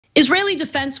Israeli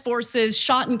Defense Forces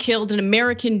shot and killed an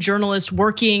American journalist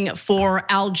working for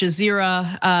Al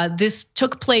Jazeera. This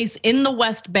took place in the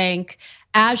West Bank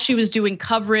as she was doing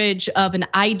coverage of an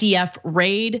IDF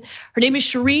raid. Her name is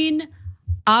Shireen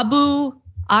Abu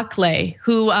Akleh,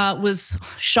 who was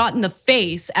shot in the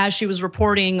face as she was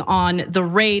reporting on the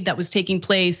raid that was taking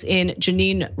place in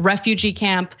Jenin refugee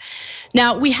camp.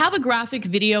 Now, we have a graphic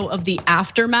video of the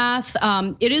aftermath.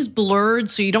 It is blurred,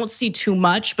 so you don't see too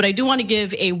much, but I do want to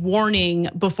give a warning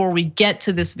before we get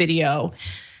to this video.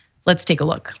 Let's take a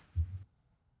look.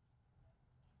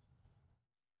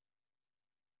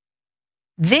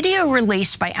 Video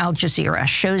released by Al Jazeera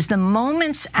shows the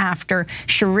moments after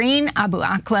Shireen Abu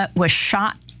Akleh was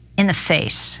shot in the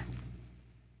face.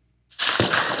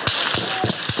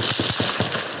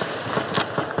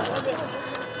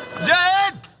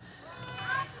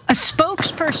 A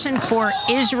spokesperson for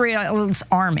Israel's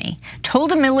army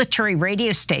told a military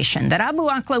radio station that Abu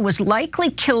Akleh was likely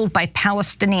killed by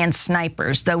Palestinian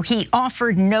snipers, though he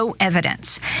offered no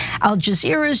evidence. Al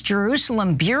Jazeera's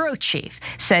Jerusalem bureau chief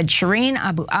said Shireen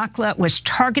Abu Akleh was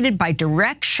targeted by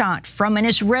direct shot from an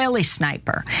Israeli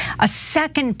sniper. A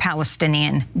second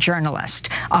Palestinian journalist,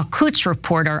 Al-Quds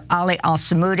reporter Ali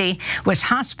al-Samoudi, was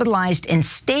hospitalized in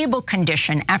stable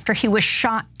condition after he was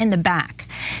shot in the back.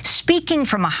 Speaking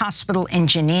from a hospital in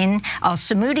Jenin,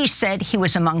 al-Samoudi said he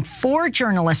was among 4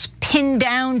 journalists pinned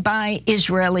down by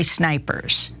Israeli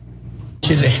snipers.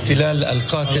 The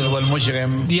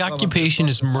occupation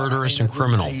is murderous and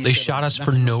criminal. They shot us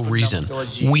for no reason.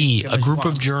 We, a group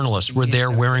of journalists, were there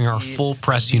wearing our full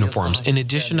press uniforms, in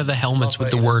addition to the helmets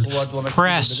with the word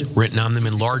press written on them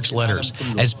in large letters,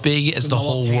 as big as the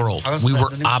whole world. We were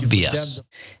obvious.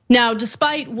 Now,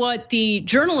 despite what the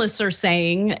journalists are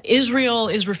saying, Israel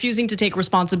is refusing to take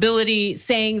responsibility,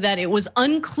 saying that it was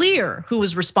unclear who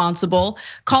was responsible,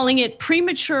 calling it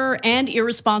premature and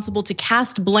irresponsible to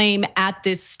cast blame at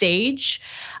this stage.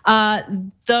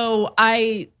 Though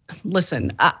I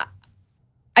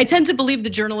tend to believe the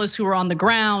journalists who are on the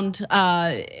ground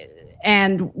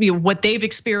and what they've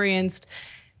experienced.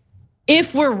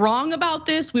 If we're wrong about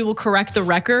this, we will correct the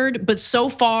record. But so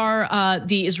far,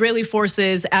 the Israeli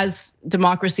forces, as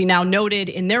Democracy Now! Noted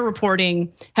in their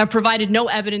reporting, have provided no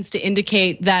evidence to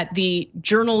indicate that the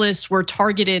journalists were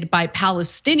targeted by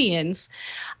Palestinians.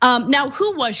 Now,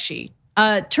 who was she?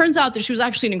 Turns out that she was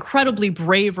actually an incredibly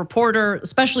brave reporter,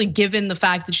 especially given the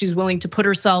fact that she's willing to put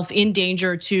herself in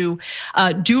danger to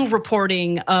do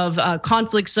reporting of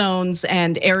conflict zones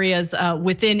and areas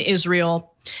within Israel.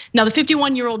 Now, the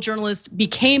 51-year-old journalist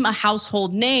became a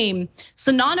household name,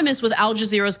 synonymous with Al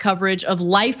Jazeera's coverage of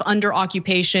life under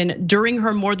occupation during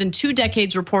her more than 2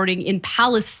 decades reporting in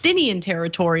Palestinian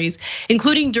territories,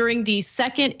 including during the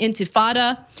second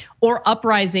Intifada, or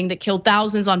uprising that killed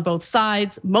thousands on both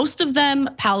sides, most of them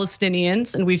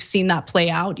Palestinians, and we've seen that play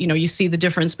out. You see the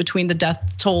difference between the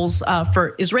death tolls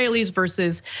for Israelis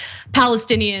versus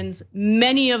Palestinians.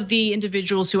 Many of the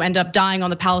individuals who end up dying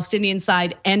on the Palestinian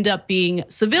side end up being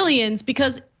civilians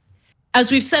because,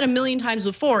 as we've said a million times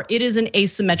before, it is an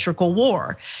asymmetrical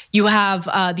war. You have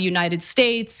the United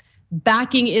States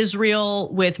backing Israel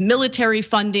with military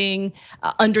funding.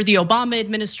 Under the Obama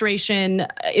administration,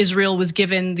 Israel was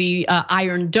given the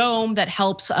Iron Dome that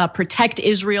helps protect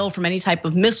Israel from any type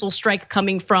of missile strike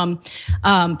coming from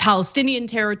Palestinian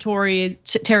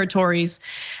territories.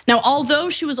 Now, although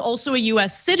she was also a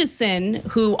US citizen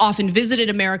who often visited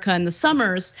America in the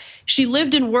summers, she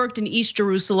lived and worked in East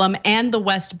Jerusalem and the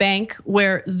West Bank,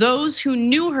 where those who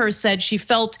knew her said she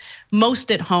felt most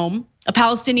at home. A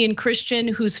Palestinian Christian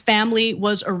whose family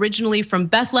was originally from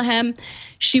Bethlehem.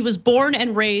 She was born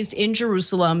and raised in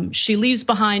Jerusalem. She leaves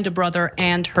behind a brother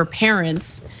and her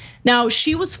parents. Now,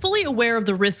 she was fully aware of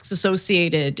the risks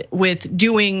associated with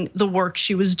doing the work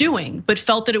she was doing, but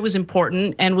felt that it was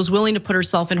important and was willing to put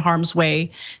herself in harm's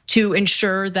way to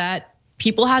ensure that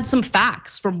people had some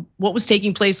facts from what was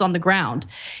taking place on the ground.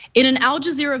 In an Al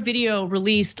Jazeera video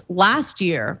released last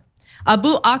year,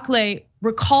 Abu Akleh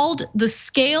recalled the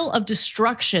scale of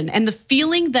destruction and the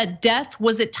feeling that death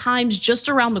was at times just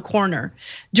around the corner.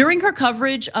 During her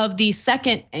coverage of the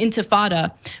second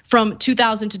Intifada from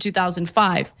 2000 to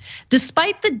 2005,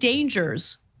 despite the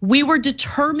dangers, we were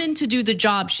determined to do the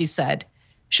job, she said.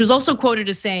 She was also quoted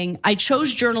as saying, "I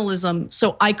chose journalism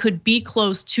so I could be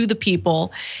close to the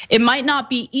people. It might not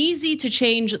be easy to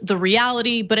change the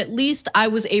reality, but at least I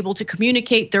was able to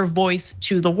communicate their voice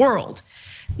to the world."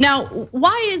 Now,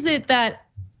 why is it that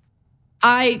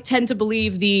I tend to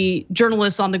believe the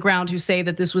journalists on the ground who say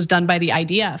that this was done by the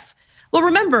IDF? Well,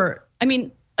 remember,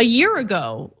 a year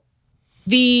ago,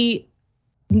 the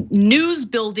news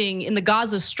building in the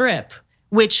Gaza Strip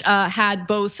which had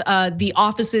both the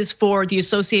offices for the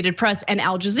Associated Press and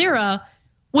Al Jazeera,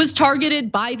 was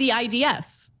targeted by the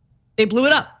IDF. They blew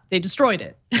it up, they destroyed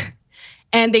it.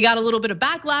 And they got a little bit of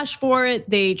backlash for it.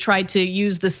 They tried to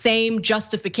use the same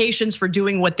justifications for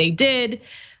doing what they did.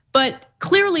 But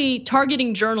clearly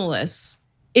targeting journalists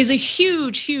is a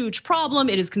huge, huge problem.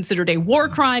 It is considered a war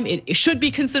crime. It should be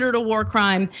considered a war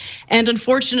crime. And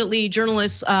unfortunately,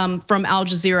 journalists from Al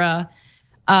Jazeera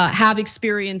have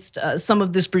experienced some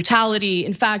of this brutality.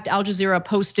 In fact, Al Jazeera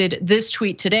posted this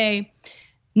tweet today,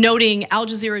 noting Al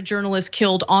Jazeera journalists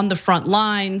killed on the front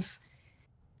lines.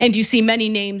 And you see many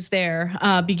names there,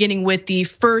 beginning with the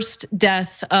first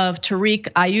death of Tariq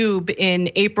Ayoub in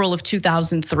April of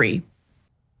 2003.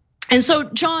 And so,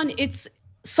 John, it's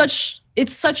such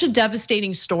a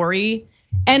devastating story.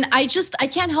 And I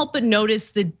can't help but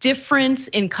notice the difference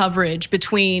in coverage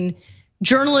between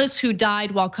journalists who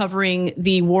died while covering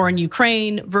the war in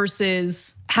Ukraine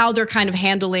versus how they're kind of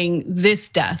handling this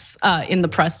death in the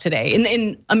press today,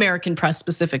 in American press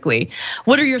specifically.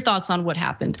 What are your thoughts on what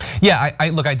happened? Yeah,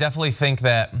 look, I definitely think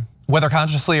that whether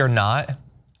consciously or not,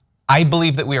 I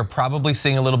believe that we are probably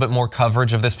seeing a little bit more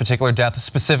coverage of this particular death,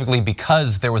 specifically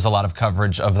because there was a lot of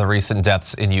coverage of the recent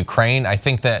deaths in Ukraine. I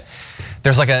think that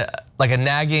there's like a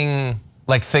nagging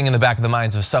thing in the back of the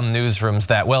minds of some newsrooms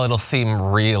that, well, it'll seem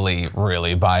really,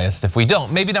 really biased if we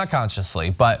don't. Maybe not consciously,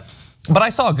 but I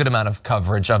saw a good amount of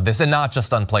coverage of this, and not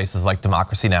just on places like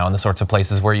Democracy Now! And the sorts of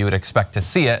places where you would expect to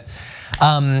see it.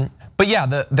 But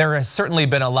yeah, there has certainly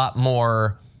been a lot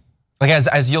more, like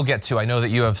as you'll get to, I know that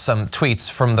you have some tweets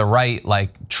from the right, like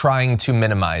trying to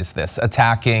minimize this,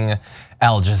 attacking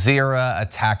Al Jazeera,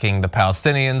 attacking the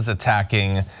Palestinians,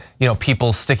 attacking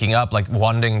people sticking up, like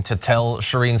wanting to tell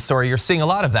Shireen's story. You're seeing a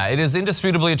lot of that. It is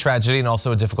indisputably a tragedy and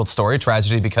also a difficult story.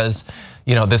 Tragedy because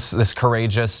this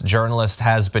courageous journalist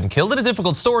has been killed, and a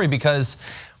difficult story because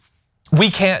we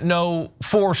can't know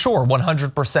for sure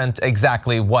 100%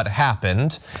 exactly what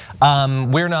happened.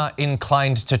 We're not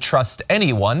inclined to trust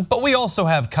anyone, but we also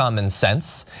have common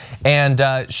sense.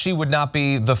 And she would not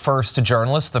be the first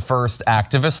journalist, the first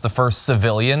activist, the first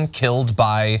civilian killed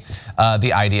by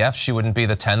the IDF. She wouldn't be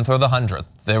the 10th or the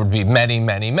 100th. There would be many,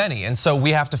 many, many. And so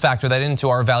we have to factor that into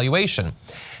our evaluation.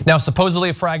 Now, supposedly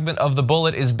a fragment of the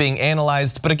bullet is being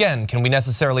analyzed, but again, can we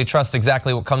necessarily trust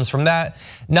exactly what comes from that?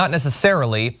 Not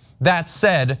necessarily. That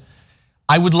said,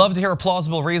 I would love to hear a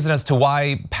plausible reason as to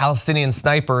why Palestinian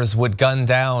snipers would gun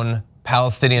down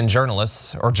Palestinian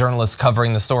journalists or journalists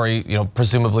covering the story,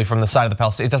 presumably from the side of the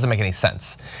Palestinians. It doesn't make any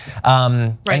sense.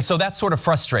 Right. And so that's sort of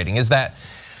frustrating, is that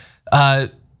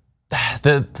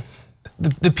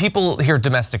the people here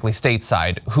domestically,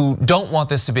 stateside, who don't want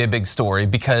this to be a big story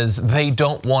because they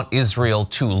don't want Israel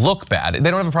to look bad.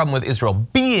 They don't have a problem with Israel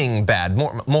being bad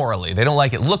morally. They don't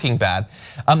like it looking bad.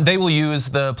 They will use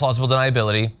the plausible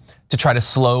deniability to try to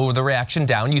slow the reaction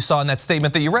down. You saw in that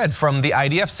statement that you read from the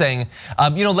IDF saying,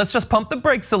 let's just pump the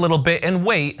brakes a little bit and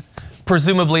wait,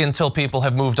 presumably until people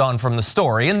have moved on from the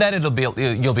story, and then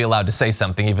you'll be allowed to say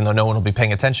something even though no one will be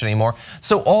paying attention anymore.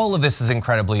 So all of this is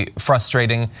incredibly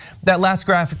frustrating. That last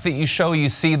graphic that you show, you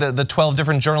see the 12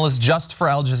 different journalists just for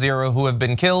Al Jazeera who have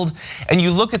been killed, and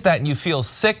you look at that and you feel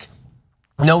sick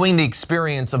knowing the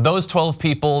experience of those 12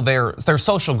 people, their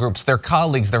social groups, their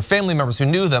colleagues, their family members who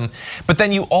knew them. But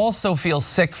then you also feel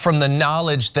sick from the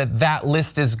knowledge that that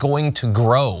list is going to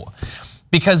grow.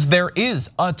 Because there is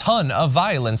a ton of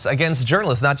violence against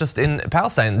journalists, not just in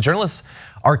Palestine. Journalists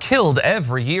are killed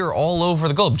every year all over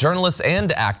the globe, journalists and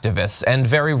activists, and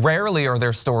very rarely are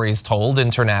their stories told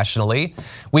internationally.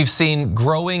 We've seen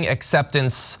growing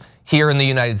acceptance here in the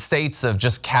United States of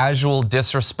just casual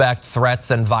disrespect,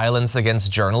 threats, and violence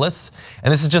against journalists.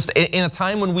 And this is just in a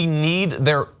time when we need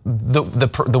the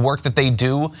work that they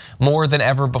do more than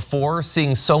ever before.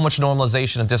 Seeing so much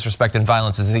normalization of disrespect and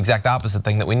violence is the exact opposite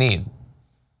thing that we need.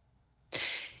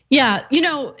 Yeah,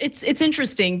 it's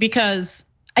interesting because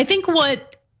I think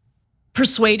what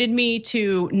persuaded me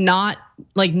to not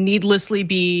needlessly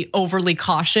be overly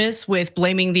cautious with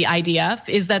blaming the IDF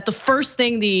is that the first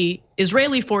thing the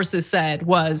Israeli forces said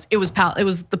was it was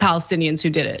the Palestinians who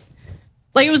did it.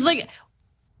 It was like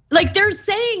they're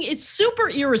saying it's super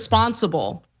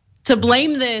irresponsible to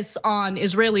blame this on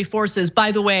Israeli forces.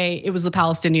 By the way, it was the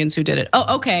Palestinians who did it.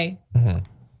 Oh, okay. Mm-hmm.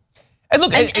 And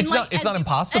look, it's not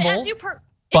impossible.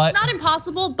 It's not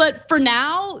impossible, but for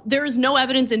now, there is no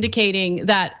evidence indicating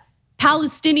that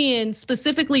Palestinians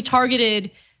specifically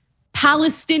targeted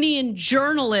Palestinian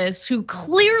journalists who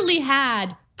clearly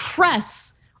had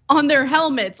press on their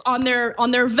helmets, on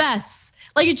their vests.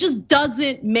 It just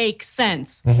doesn't make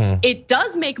sense. Mm-hmm. It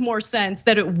does make more sense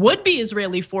that it would be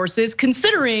Israeli forces,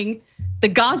 considering the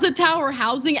Gaza Tower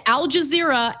housing Al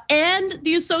Jazeera and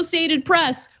the Associated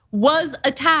Press was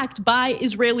attacked by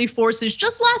Israeli forces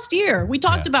just last year. We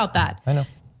talked about that. I know.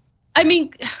 I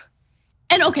mean,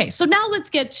 and okay, so now let's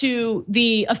get to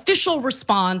the official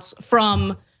response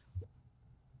from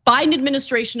Biden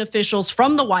administration officials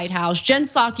from the White House. Jen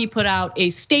Psaki put out a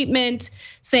statement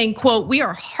saying, quote, "We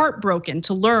are heartbroken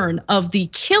to learn of the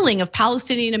killing of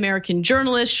Palestinian American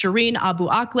journalist Shireen Abu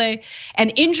Akleh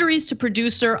and injuries to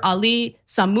producer Ali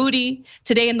Samoudi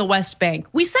today in the West Bank.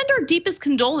 We send our deepest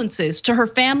condolences to her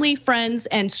family, friends,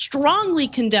 and strongly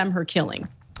condemn her killing."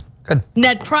 Good.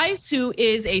 Ned Price, who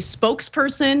is a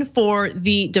spokesperson for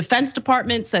the Defense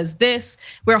Department, says this: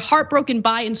 "We're heartbroken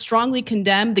by and strongly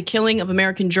condemn the killing of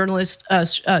American journalist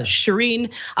Shireen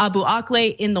Abu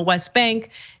Akleh in the West Bank.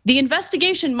 The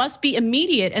investigation must be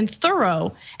immediate and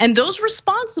thorough, and those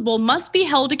responsible must be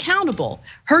held accountable.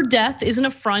 Her death is an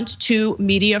affront to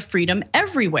media freedom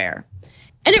everywhere."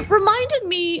 And it reminded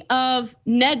me of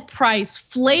Ned Price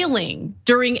flailing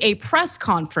during a press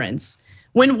conference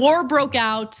when war broke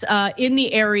out in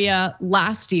the area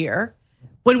last year,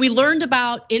 when we learned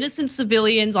about innocent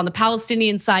civilians on the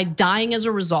Palestinian side dying as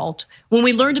a result, when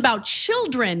we learned about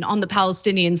children on the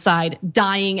Palestinian side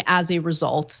dying as a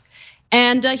result.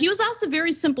 And he was asked a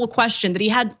very simple question that he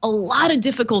had a lot of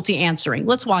difficulty answering.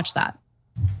 Let's watch that.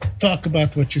 Talk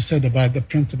about what you said about the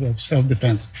principle of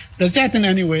self-defense. Does that in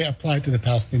any way apply to the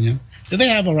Palestinian? Do they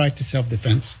have a right to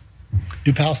self-defense?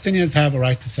 Do Palestinians have a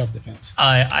right to self-defense?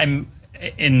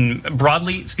 In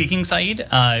broadly speaking, Saeed,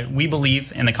 we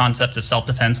believe in the concept of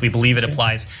self-defense. We believe it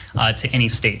applies to any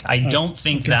state. I don't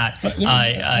think that.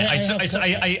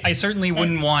 I certainly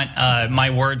wouldn't want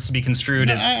my words to be construed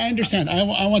as. I understand.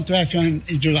 I want to ask you, and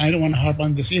I don't want to harp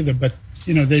on this either, but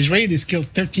the Israelis killed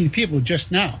 13 people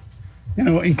just now,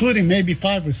 including maybe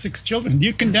 5 or 6 children. Do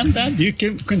you condemn that? Do you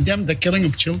condemn the killing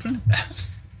of children?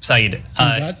 Saeed,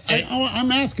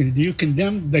 I'm asking, do you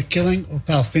condemn the killing of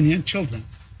Palestinian children?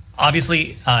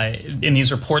 Obviously, and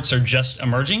these reports are just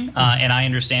emerging, and I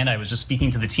understand, I was just speaking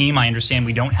to the team, I understand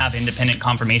we don't have independent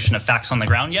confirmation of facts on the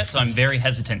ground yet, so I'm very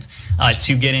hesitant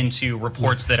to get into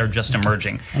reports that are just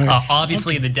emerging.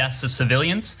 Obviously, the deaths of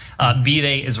civilians, be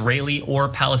they Israeli or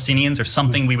Palestinians, are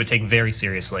something we would take very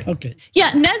seriously. Okay. Yeah,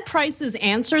 Ned Price's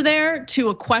answer there to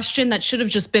a question that should have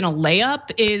just been a layup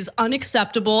is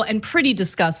unacceptable and pretty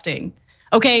disgusting.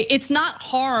 Okay, it's not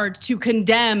hard to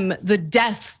condemn the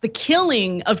deaths, the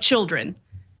killing of children.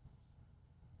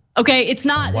 Okay, it's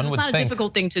not a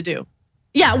difficult thing to do.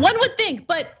 Yeah, one would think,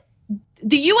 but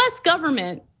the US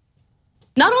government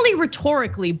not only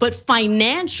rhetorically, but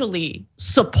financially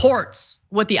supports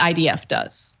what the IDF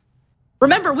does.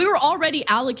 Remember, we were already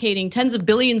allocating tens of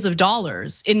billions of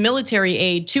dollars in military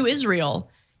aid to Israel.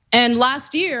 And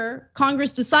last year,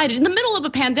 Congress decided, in the middle of a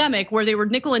pandemic where they were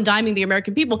nickel and diming the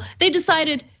American people, they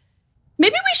decided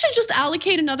maybe we should just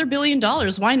allocate another $1 billion.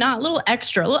 Why not? A little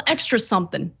extra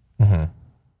something.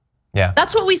 Yeah.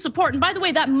 That's what we support. And by the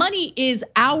way, that money is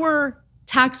our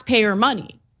taxpayer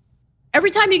money. Every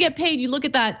time you get paid, you look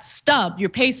at that stub, your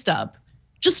pay stub.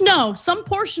 Just know some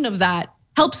portion of that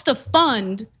helps to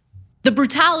fund the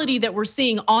brutality that we're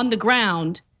seeing on the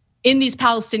ground in these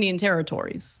Palestinian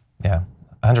territories. Yeah.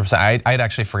 100%. I'd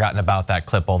actually forgotten about that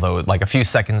clip, although like a few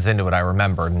seconds into it, I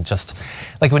remembered. And just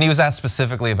like when he was asked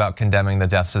specifically about condemning the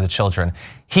deaths of the children,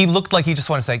 he looked like he just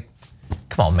wanted to say,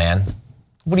 "Come on, man,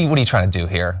 what are you trying to do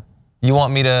here? You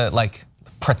want me to like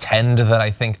pretend that I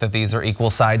think that these are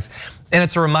equal sides?" And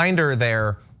it's a reminder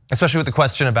there, especially with the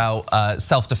question about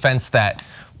self-defense, that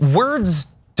words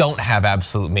don't have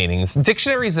absolute meanings.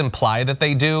 Dictionaries imply that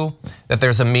they do, that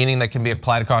there's a meaning that can be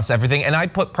applied across everything. And I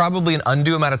put probably an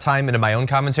undue amount of time into my own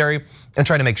commentary and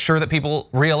try to make sure that people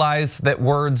realize that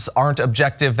words aren't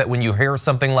objective, that when you hear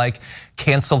something like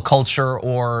cancel culture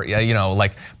or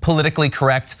like politically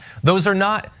correct, those are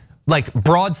not like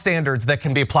broad standards that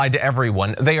can be applied to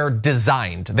everyone. They are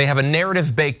designed. They have a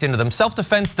narrative baked into them.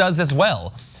 Self-defense does as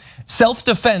well.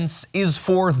 Self-defense is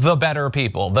for the better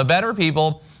people. The better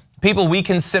people we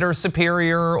consider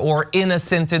superior or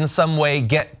innocent in some way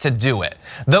get to do it.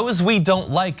 Those we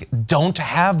don't like don't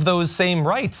have those same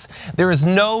rights. There is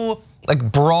no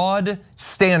like broad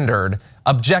standard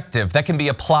objective that can be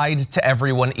applied to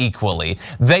everyone equally.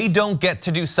 They don't get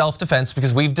to do self-defense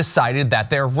because we've decided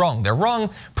that they're wrong. They're wrong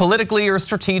politically or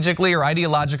strategically or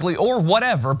ideologically or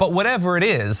whatever, but whatever it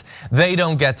is, they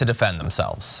don't get to defend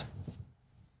themselves.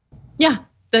 Yeah.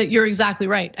 You're exactly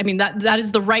right. I mean, that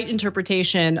is the right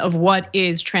interpretation of what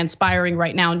is transpiring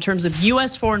right now in terms of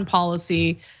US foreign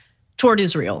policy toward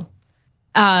Israel.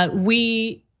 Not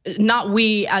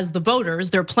we as the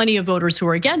voters, there are plenty of voters who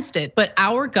are against it, but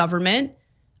our government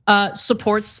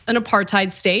supports an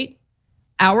apartheid state.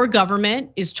 Our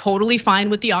government is totally fine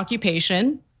with the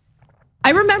occupation.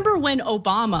 I remember when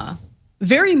Obama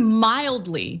very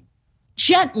mildly,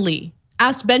 gently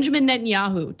asked Benjamin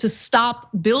Netanyahu to stop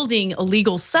building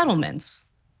illegal settlements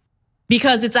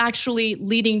because it's actually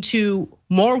leading to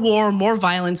more war, more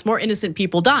violence, more innocent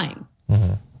people dying.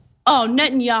 Oh,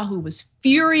 Netanyahu was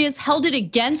furious, held it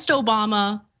against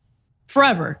Obama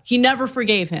forever. He never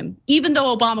forgave him, even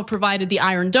though Obama provided the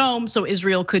Iron Dome so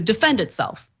Israel could defend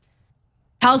itself.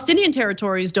 Palestinian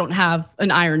territories don't have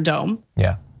an Iron Dome.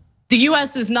 Yeah. The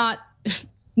US is not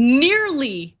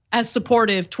nearly as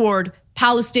supportive toward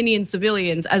Palestinian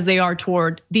civilians as they are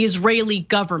toward the Israeli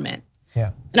government.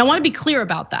 Yeah. And I want to be clear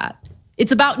about that.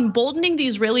 It's about emboldening the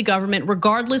Israeli government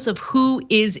regardless of who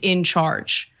is in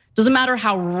charge. Doesn't matter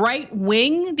how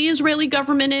right-wing the Israeli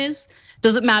government is.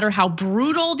 Doesn't matter how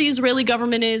brutal the Israeli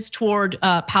government is toward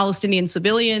Palestinian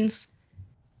civilians.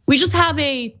 We just have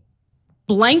a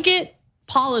blanket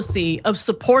policy of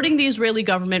supporting the Israeli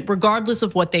government regardless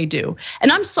of what they do.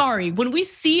 And I'm sorry, when we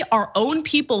see our own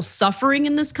people suffering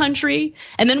in this country,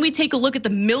 and then we take a look at the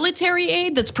military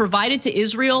aid that's provided to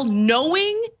Israel,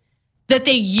 knowing that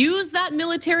they use that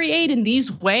military aid in these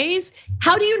ways,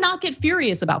 how do you not get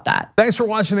furious about that? Thanks for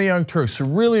watching The Young Turks,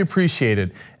 really appreciate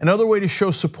it. Another way to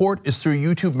show support is through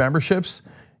YouTube memberships.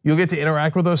 You'll get to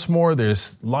interact with us more.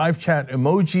 There's live chat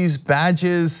emojis,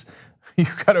 badges.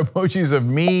 You've got emojis of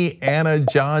me, Anna,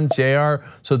 John, JR.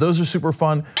 So those are super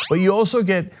fun. But you also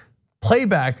get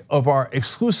playback of our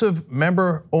exclusive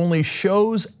member-only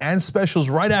shows and specials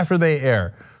right after they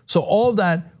air. So all of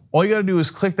that, all you gotta do is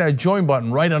click that join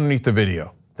button right underneath the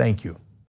video. Thank you.